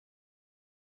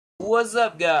What's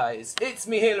up, guys? It's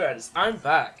me, haloraders. I'm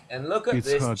back, and look at It's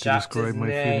this hard to chapter's describe my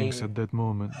feelings at that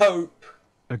moment. Hope.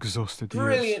 Exhausted,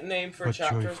 Brilliant yes, name for a but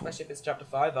chapter, joyful. especially if it's chapter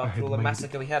 5, I after had all the made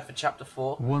massacre it. we had for chapter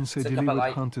 4. Once I Took up delivered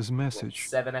like, Hunter's message,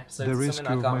 7 episodes the or rescue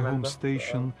something, I of can't my remember. home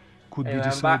station could Anyway, be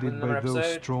I'm back with decided by another those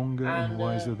episode, stronger and and,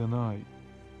 wiser than I.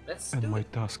 Let's And do my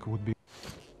it. task would be...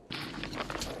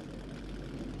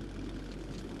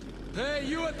 Hey,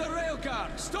 you at the rail car!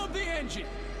 Stop the engine!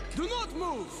 Do not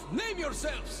move! Name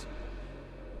yourselves!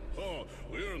 Oh,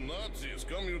 we're Nazis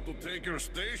come here to take your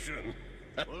station.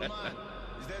 Ulman,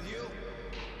 is that you?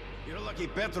 You're lucky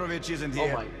Petrovich isn't Oh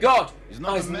here. my god! He's Oh,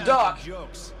 not he's a in the man dark! for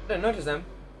jokes. I didn't notice them.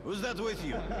 Who's that with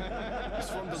you? He's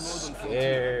from the northern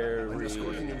frontier. I'm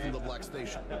escorting him from the Black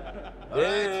Station.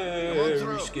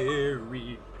 Very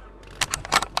scary.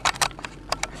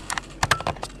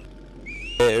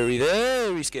 Very,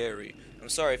 very scary. I'm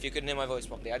sorry if you couldn't hear my voice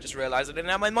properly. I just realized I didn't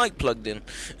have my mic plugged in.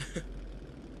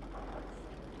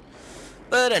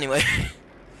 But anyway.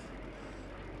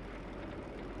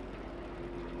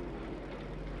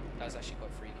 That was actually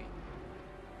quite freaky.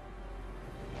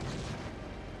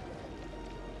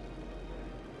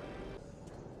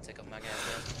 Take up Maggie out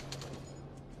there.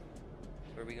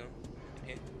 Where are we going? In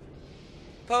here?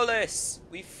 Polis!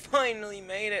 We finally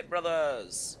made it,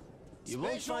 brothers! You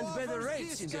won't find better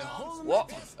rates in the whole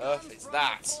What on earth is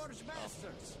that?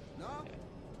 No? Okay.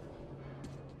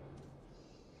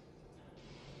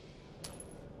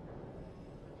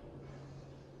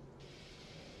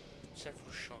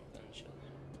 Several shotgun shells.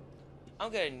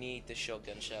 I'm gonna need the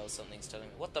shotgun shell, something's telling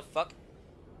me. What the fuck?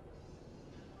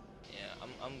 Yeah,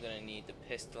 I'm gonna need the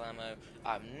pistol ammo.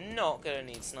 I'm not gonna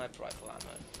need sniper rifle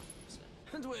ammo. So.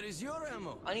 And where is your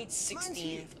ammo? I need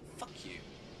 16. Fuck you.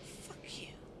 Fuck you.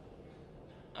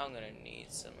 I'm gonna need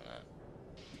some of that.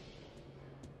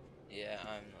 Yeah,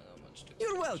 I'm not got much to.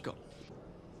 You're welcome.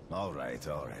 All right.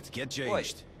 Get changed.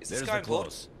 Wait, is this There's guy the important?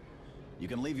 clothes. You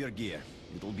can leave your gear.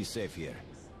 It'll be safe here.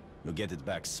 You'll get it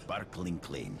back sparkling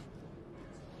clean.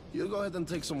 You go ahead and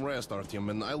take some rest, Artyom,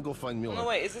 and I'll go find Miller. No,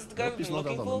 wait, is this the guy Hope we've he's been not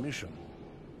looking out for? on a mission.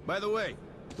 By the way,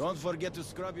 don't forget to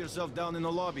scrub yourself down in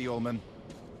the lobby, Ulman.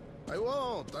 I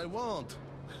won't.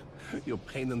 You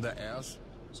pain in the ass.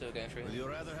 So we're going through. Would you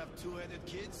rather have two-headed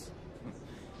kids?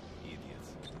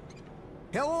 Idiots.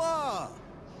 Hello!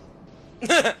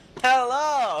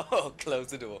 Hello! Close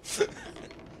the door.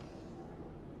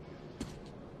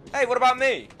 Hey, what about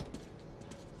me?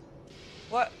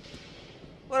 What?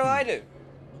 What do I do?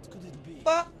 What could it be?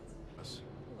 What?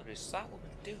 What is that woman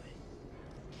doing?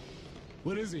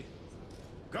 Where is he?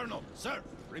 Colonel, sir,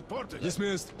 report it.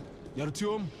 Dismissed.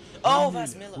 Artyom? Oh, I'm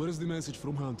that's Miller. Miller. Where is the message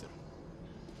from Hunter?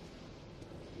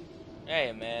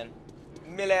 Hey, man.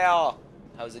 Miller!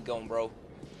 How's it going, bro?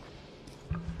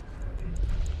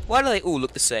 Why do they all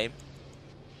look the same?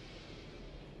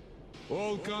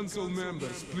 All council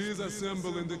members, please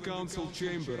assemble in the council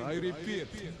chamber. I repeat.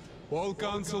 All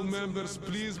council members,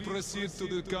 please proceed to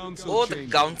the council Or chamber.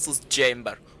 the council's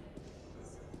chamber.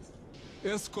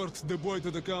 Escort the boy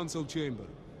to the council chamber.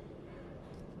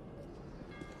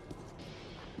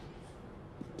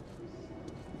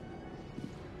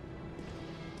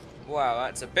 Wow,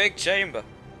 that's a big chamber.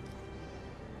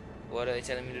 What are they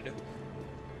telling me to do?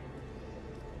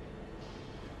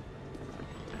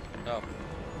 Oh.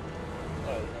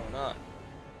 Oh, no, not.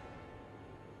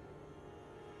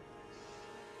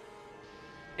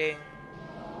 Ding.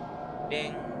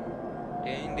 Ding.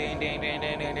 Ding, ding, ding, ding,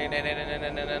 ding, ding, ding, ding,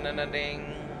 ding, ding, ding, ding,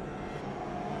 ding.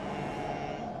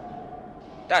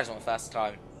 That is my fast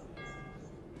time.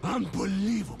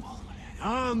 Unbelievable, man.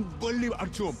 Unbelievable.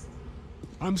 Artyom,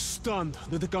 I'm stunned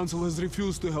that the council has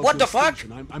refused to help. What the your fuck?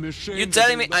 station. I'm ashamed. You're that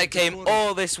telling me they're I not came ignoring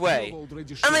all this way, you have already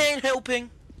and shown. they ain't helping?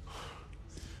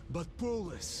 But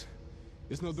Polis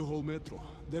is not the whole metro.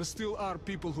 There still are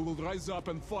people who will rise up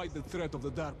and fight the threat of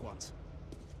the Dark Ones.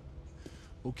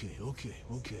 Okay.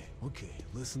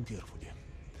 Listen carefully.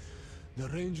 The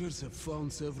Rangers have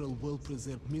found several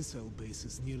well-preserved missile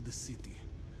bases near the city.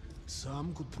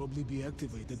 Some could probably be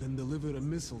activated and deliver a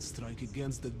missile strike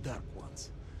against the Dark Ones.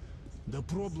 The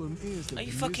problem is that Are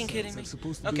you the fucking missiles kidding are me?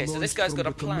 supposed to Okay, be so this launched guy's from got a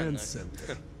the plan, command though.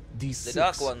 center. These The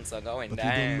Dark six. Ones are going But we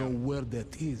don't know down. where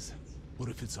that is, or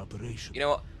if it's operational. You know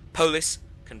what? Polis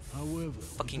can However,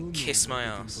 fucking we do know kiss my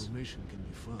that ass. information can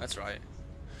be found. That's right.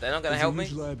 They're not gonna There's help a me?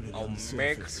 huge library I'll on the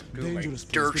make surface. do my Dangerous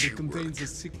place, dirty but it contains work.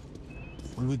 a secret.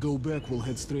 When we go back, we'll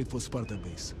head straight for Sparta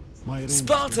base. My Rangers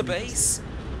Sparta will meet us base?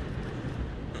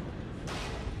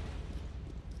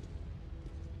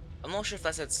 I'm not sure if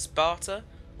that said Sparta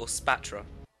or Spatra.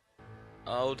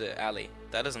 Oh dear, Ali.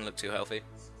 That doesn't look too healthy.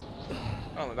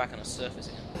 Oh, we're back on the surface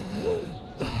again.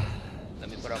 Let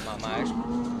me put on my mask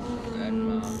and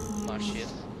my Oh shit.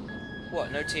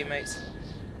 What, no teammates?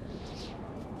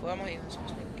 Where am I even supposed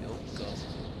to go? Oh god.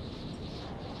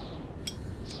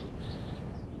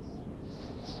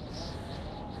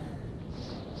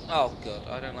 Oh god,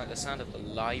 I don't like the sound of the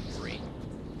library.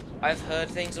 I've heard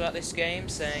things about this game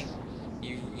saying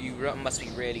you must be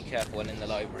really careful when in the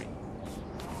library.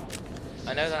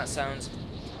 I know that sounds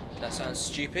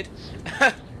stupid.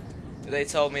 They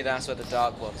told me that's where the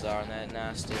dark ones are and they're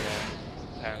nasty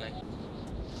apparently.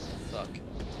 Fuck.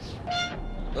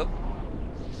 Oh.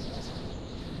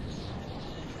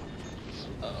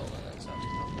 Uh-oh, well, that sounds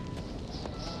wrong.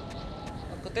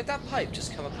 Oh god, did that pipe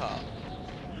just come apart?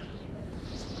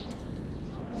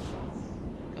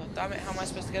 God damn it, how am I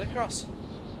supposed to get across?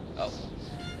 Oh.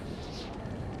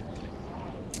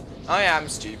 I am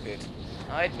stupid.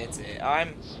 I admit it.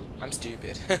 I'm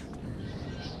stupid.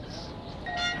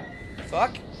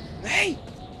 Fuck! Hey!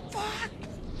 Fuck!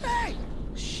 Hey!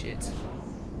 Shit.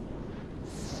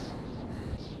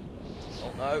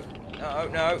 Oh no. No,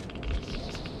 no. Where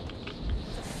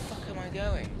the fuck am I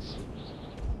going?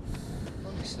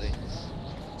 Honestly.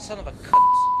 Son of a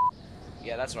cunt.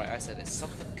 Yeah, that's right, I said it. Son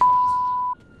of a cunt.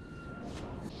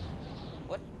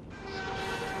 What?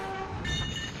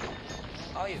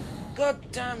 Are you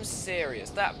goddamn serious?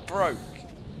 That broke.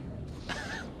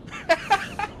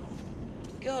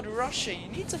 God, Russia, you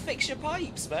need to fix your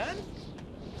pipes, man.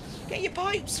 Get your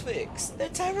pipes fixed. They're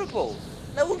terrible.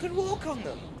 No one can walk on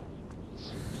them.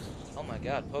 Oh my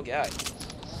god, poor guy.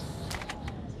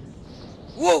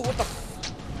 Whoa, what the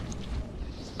f—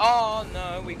 Oh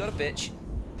no, we got a bitch.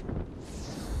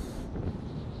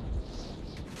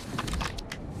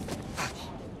 Oh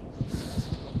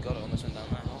god, I almost went down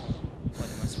that hole. What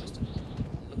am I supposed to—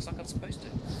 looks like I'm supposed to.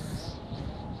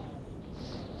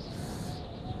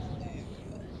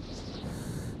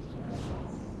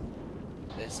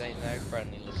 This ain't no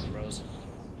friendly looking bros.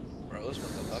 Bros?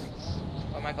 What the fuck?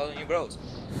 Why am I calling you bros?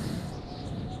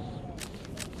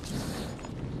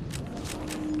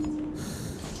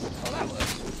 Oh, that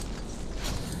works.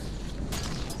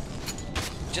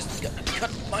 Just gonna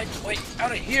cut my way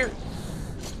out of here!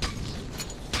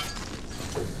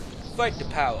 Fight the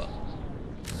power!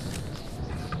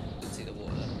 Let's see the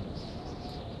water.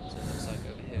 So it looks like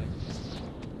over here.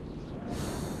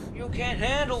 You can't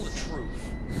handle the truth!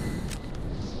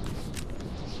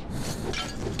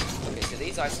 Okay, so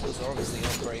these icicles are obviously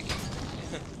not breaking.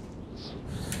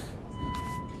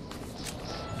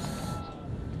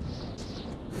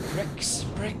 Bricks,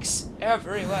 bricks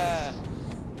everywhere.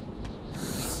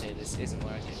 Please say this isn't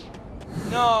where I came.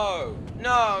 No,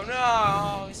 no,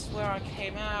 no! This is where I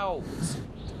came out.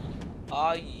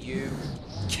 Are you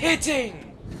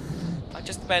kidding? I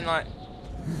just spent like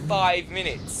 5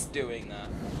 minutes doing that.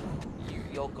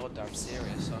 You're goddamn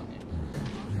serious, aren't you?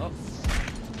 Oh.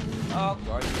 Oh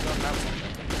god, you got that something.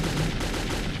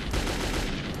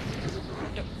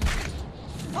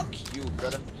 Fuck you,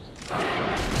 brother.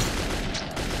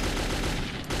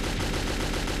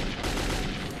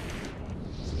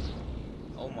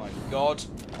 Oh my god.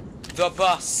 The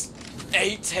bus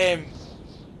ate him.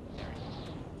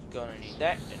 Gonna need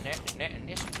that, and that, and that, and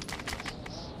this.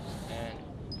 And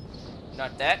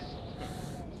not that.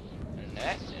 And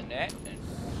that, and that, and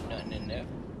nothing in there.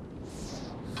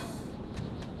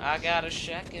 I got a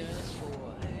shack in the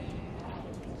forehead.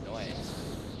 No, I ain't.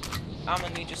 I'm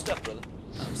gonna need your stuff, brother.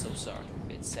 I'm so sorry.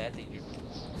 It's sad that you're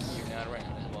not around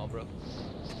anymore, bro.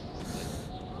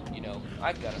 But, you know,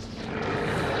 I've got it.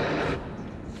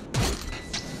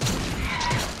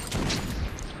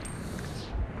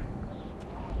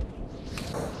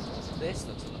 This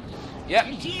looks a lot. Yep.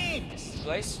 This is the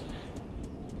place.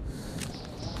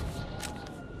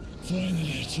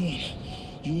 Finally, Artyom.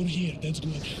 You're here. That's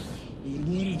good. We were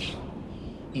worried.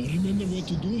 Now remember what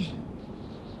to do?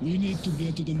 We need to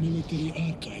get to the military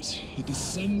archives. It is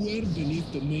somewhere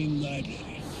beneath the main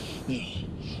library. Now,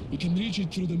 we can reach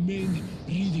it through the main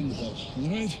reading hall,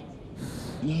 alright?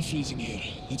 Enough freezing here.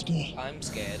 Let's go. I'm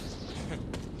scared.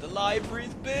 The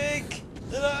library's big,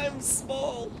 and I'm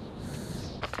small.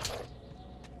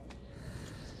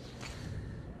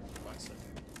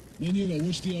 Daniela,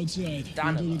 watch the outside.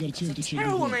 We'll go with Artyom to That's a check the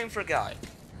terrible door. name for a guy.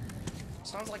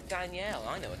 Sounds like Danielle.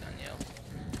 I know a Danielle.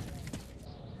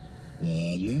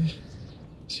 Ладно.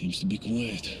 Seems to be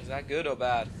quiet. Is that good or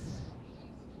bad?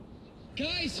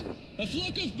 Guys, a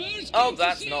flock of birds Oh, came to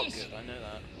that's see not us. good. I know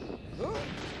that.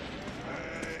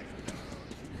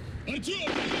 Artyom,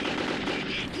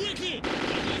 quickly!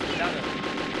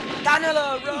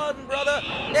 Daniela, run, brother!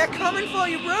 They're coming for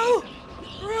you, bro!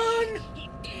 Run!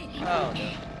 Oh,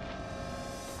 no.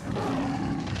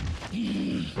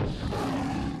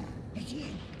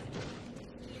 Artyom,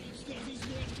 start this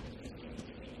way.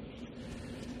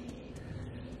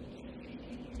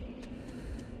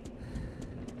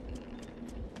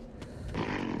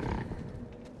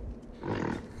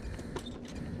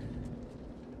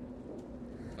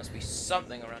 be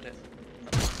something around it.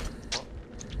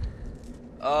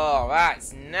 Oh,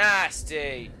 that's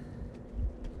nasty.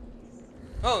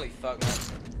 Holy fuck, man.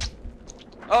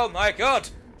 Oh my god!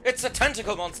 It's a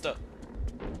tentacle monster!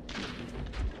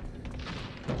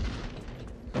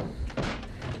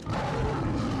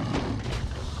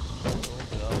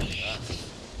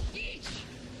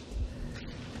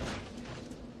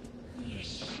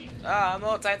 Ah,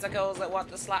 more tentacles that want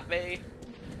to slap me.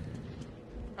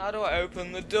 How do I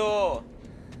open the door?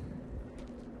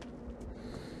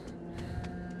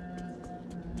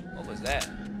 What was that?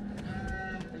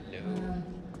 Hello.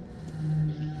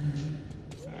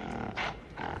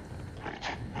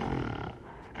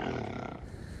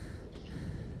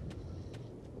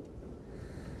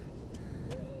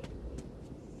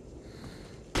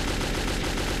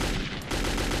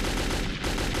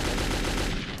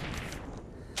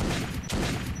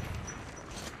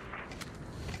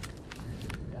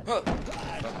 Huh.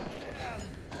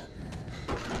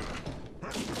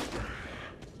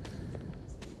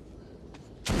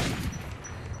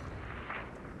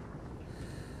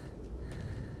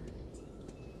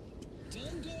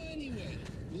 Don't go anywhere.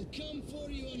 We'll come for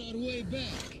you on our way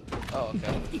back. Oh,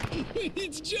 okay.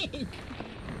 It's a joke.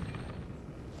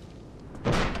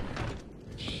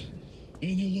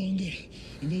 Any longer,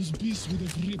 and those beasts would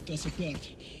have ripped us apart.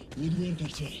 Good work,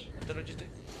 Artyom. What did I just do?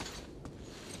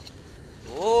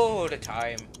 Oh, the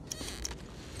time.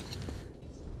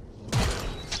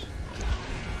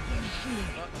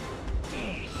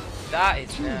 That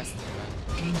is nasty, man.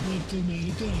 Can't wait till my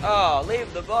return. Oh,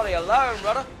 leave the body alone,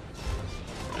 brother.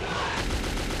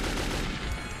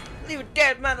 Leave a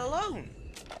dead man alone.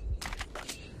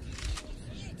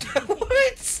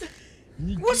 What?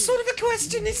 What sort of a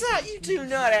question is that? You do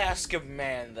not ask a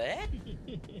man that.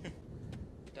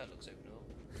 That looks open door.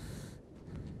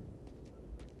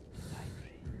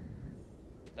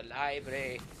 The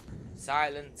library.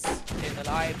 Silence in the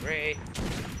library.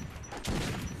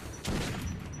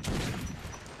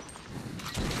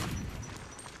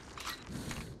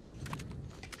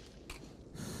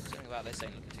 Something about this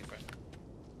ain't looking too friendly.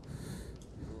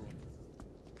 Ooh.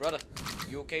 Brother,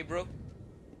 you okay, bro?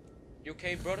 You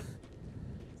okay, brother?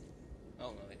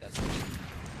 Oh no, wait, that's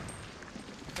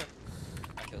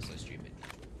I feel so stupid.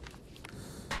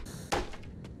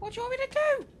 What do you want me to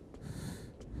do?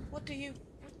 What do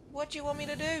you want me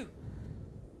to do?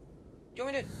 Do you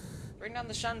want me to bring down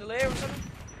the chandelier or something?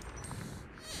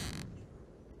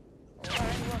 Oh, why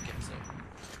aren't you working, so?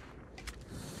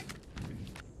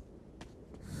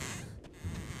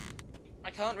 I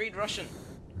can't read Russian.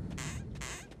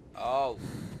 Oh.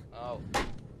 Oh.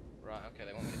 Right, okay,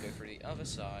 they want me to go through the other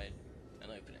side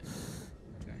and open it.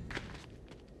 Okay.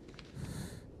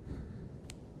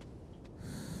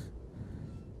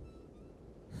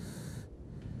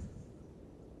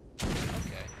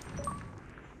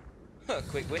 Okay.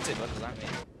 Quick-witted, what does that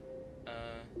mean?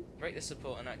 Break the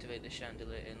support and activate the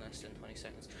chandelier in less than 20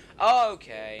 seconds.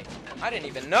 Okay. I didn't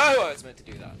even know I was meant to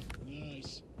do that.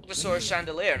 Nice. I just saw a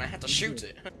chandelier and I had to shoot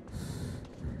it.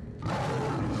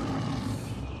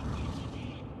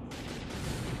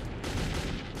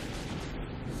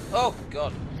 Oh,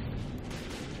 God.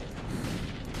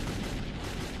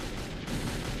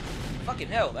 Fucking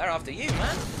hell, they're after you,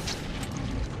 man.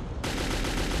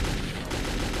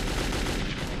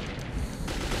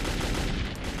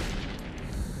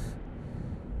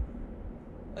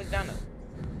 Where's down there?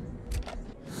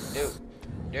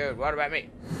 Dude, what about me?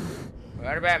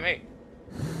 What about me?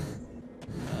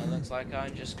 Looks like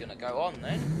I'm just gonna go on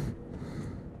then.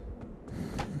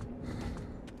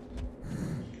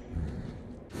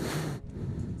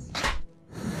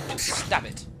 Stab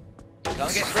it.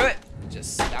 Can't get through it.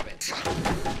 Just stab it.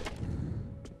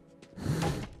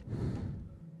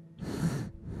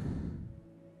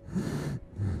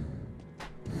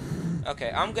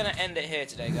 Okay, I'm gonna end it here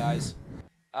today, guys.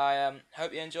 I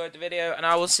hope you enjoyed the video, and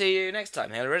I will see you next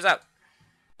time. Haloraders out.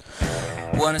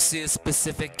 Want to see a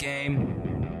specific game?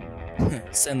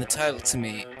 Send the title to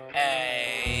me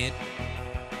at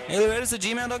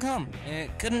haloraders@gmail.com.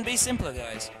 It couldn't be simpler,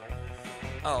 guys.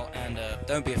 Oh, and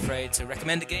don't be afraid to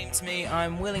recommend a game to me.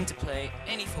 I'm willing to play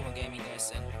any form of game you guys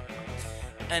send.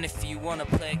 And if you want to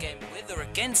play a game with or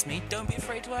against me, don't be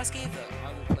afraid to ask either.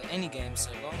 I will play any game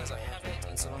so long as I have it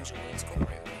and so long as you're willing to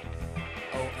cooperate with me.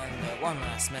 Oh, and one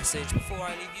last message before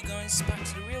I leave you guys back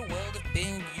to the real world of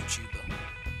being a YouTuber.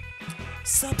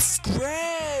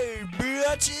 Subscribe,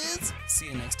 bitches! See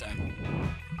you next time.